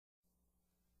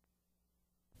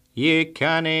Ye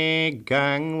canna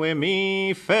gang wi'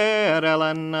 me, fair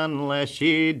Ellen, unless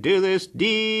ye do this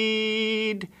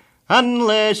deed,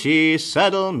 unless ye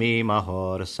saddle me my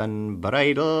horse and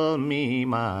bridle me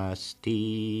my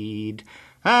steed.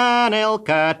 And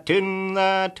ilka tune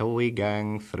that we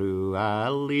gang through,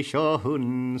 I'll leash o'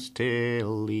 hoons to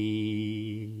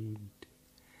lead.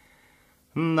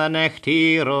 The necht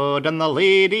he rode, and the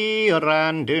lady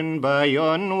ran down by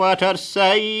yon water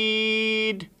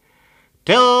side,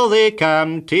 till they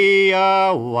cam to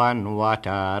a one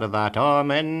water that a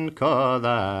men ca'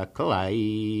 the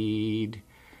Clyde.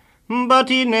 But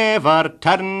he never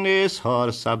turned his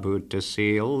horse about to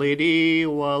say, Lady,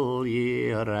 will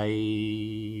ye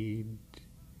ride?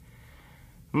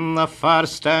 The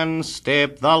first and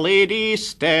step the lady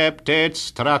stepped, it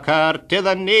struck her to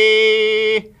the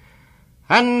knee,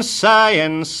 and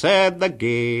sighing said the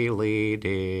gay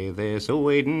lady, this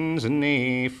wedding's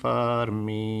nae for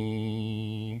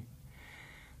me.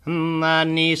 The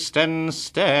neist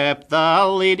step the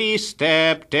lady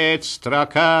stepped, it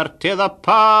struck her to the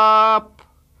pap,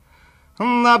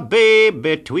 the babe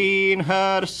between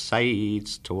her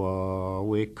sides twa,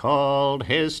 we called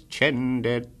his chin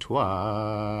did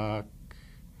twack.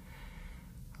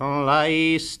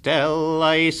 Lie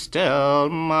still,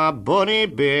 my bonny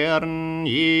bairn,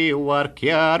 ye work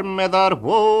your mither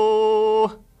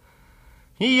woe.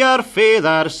 Your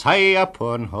father's high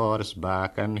upon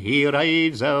horseback, and he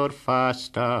rides out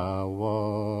fast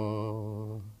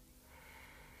awa.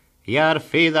 Your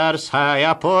father's high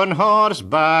upon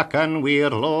horseback, and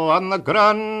we're low on the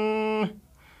grun.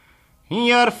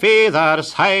 Your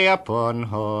father's high upon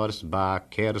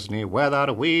horseback, cares nae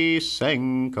whether we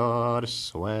sink or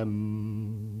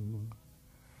swim.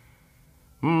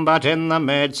 But in the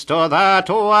midst o' that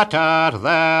water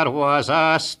there was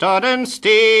a stodding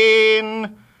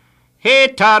stane. He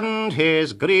turned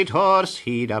his great horse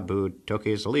head about, took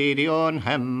his lady on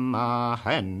him a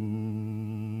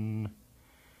hen.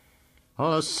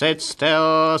 Oh, sit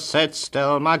still,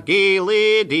 my gay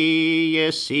lady, ye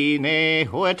see nae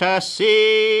what I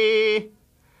see.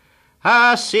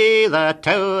 I see the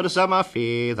towers o' my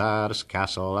father's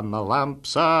castle, and the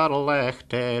lamps are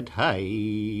lighted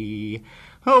high.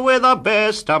 With the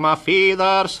best o' my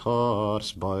father's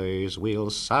horse, boys,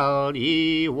 we'll sell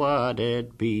ye what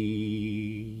it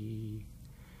be.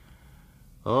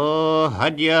 Oh,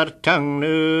 had your tongue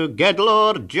now, good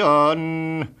Lord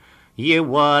John, ye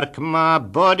work my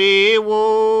body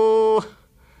woe.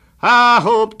 I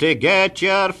hope to get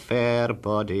your fair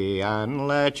body and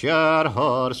let your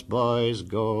horse boys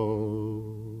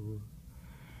go.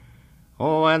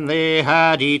 When they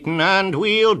had eaten and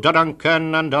weel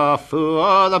drunken and a fu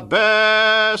o' the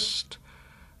best,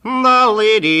 the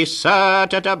lady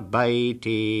sat at a by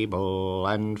table,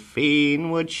 and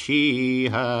fain would she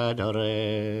had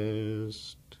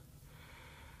rest.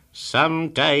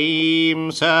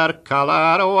 Sometimes her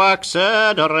colour waxed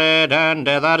red, and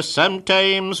other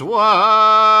sometimes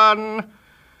wan.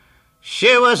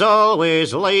 She was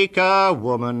always like a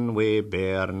woman wi'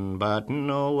 bairn, but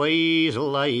no ways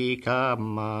like a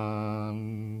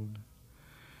man.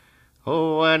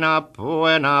 When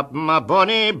up, my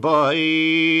bonny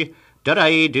boy, did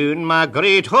I doon my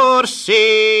great horse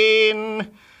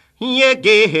sain? Ye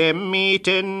gie him meat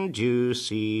in due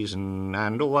season,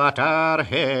 and water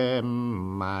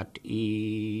him at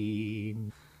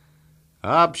e'en.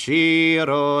 Up she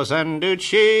rose and out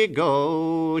she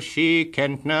go, she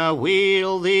kentna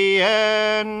wheel the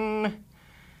end.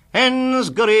 In's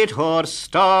great horse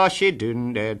sta she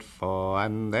doon did fa,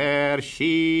 and there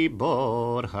she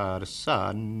bore her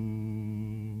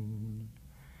son.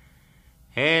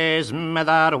 His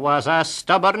mither was a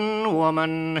stubborn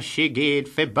woman, she gaed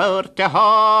fi bour to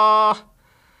ha.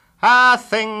 I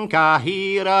think I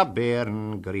hear a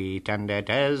bairn greet, and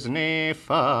it is nae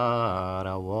far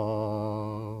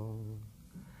awa.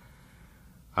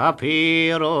 Up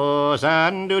he rose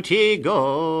and out he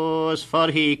goes, for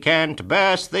he can't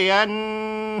best the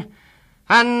inn,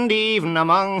 and even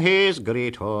among his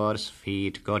great horse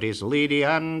feet got his lady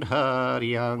and her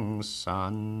young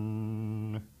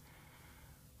son.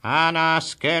 An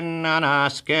asking,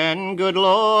 good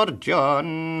Lord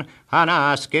John, an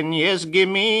asking yez gie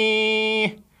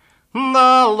me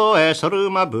the lowest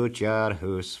room about your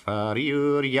house for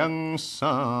your young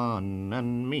son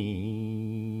and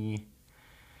me.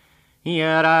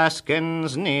 Your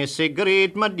asking's nae sae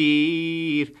great, my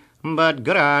dear, but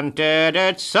granted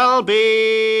it shall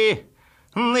be.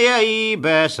 The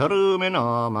best room in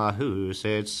all my house,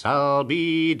 it shall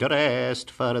be dressed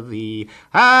for thee,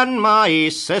 and my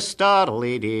sister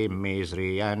Lady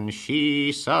Misery, and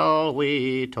she shall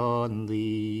wait on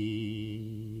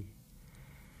thee.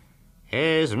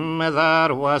 His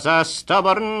mother was a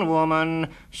stubborn woman,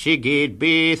 she gaed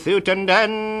both out and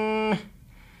in.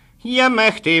 Ye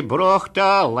michty brocht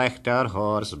a lichter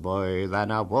horseboy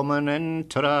than a woman in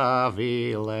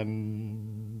travailing.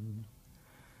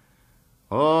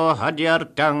 Oh, had your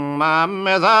tongue, my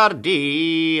mother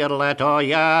dear, let all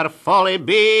your folly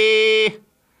be.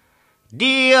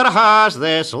 Dear has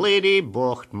this lady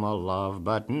bocht, my love,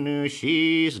 but now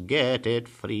she's get it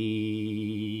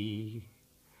free.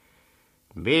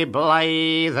 Be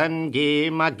blithe and gay,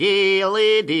 my gay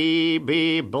lady,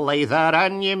 be blither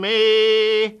an ye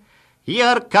may.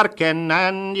 Your kirkin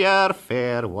and your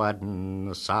fair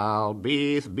wedding shall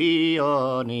both be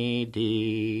on a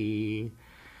day.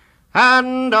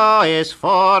 And a is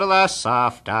for the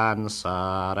soft answer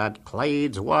at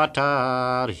Clyde's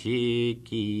water she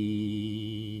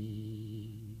key.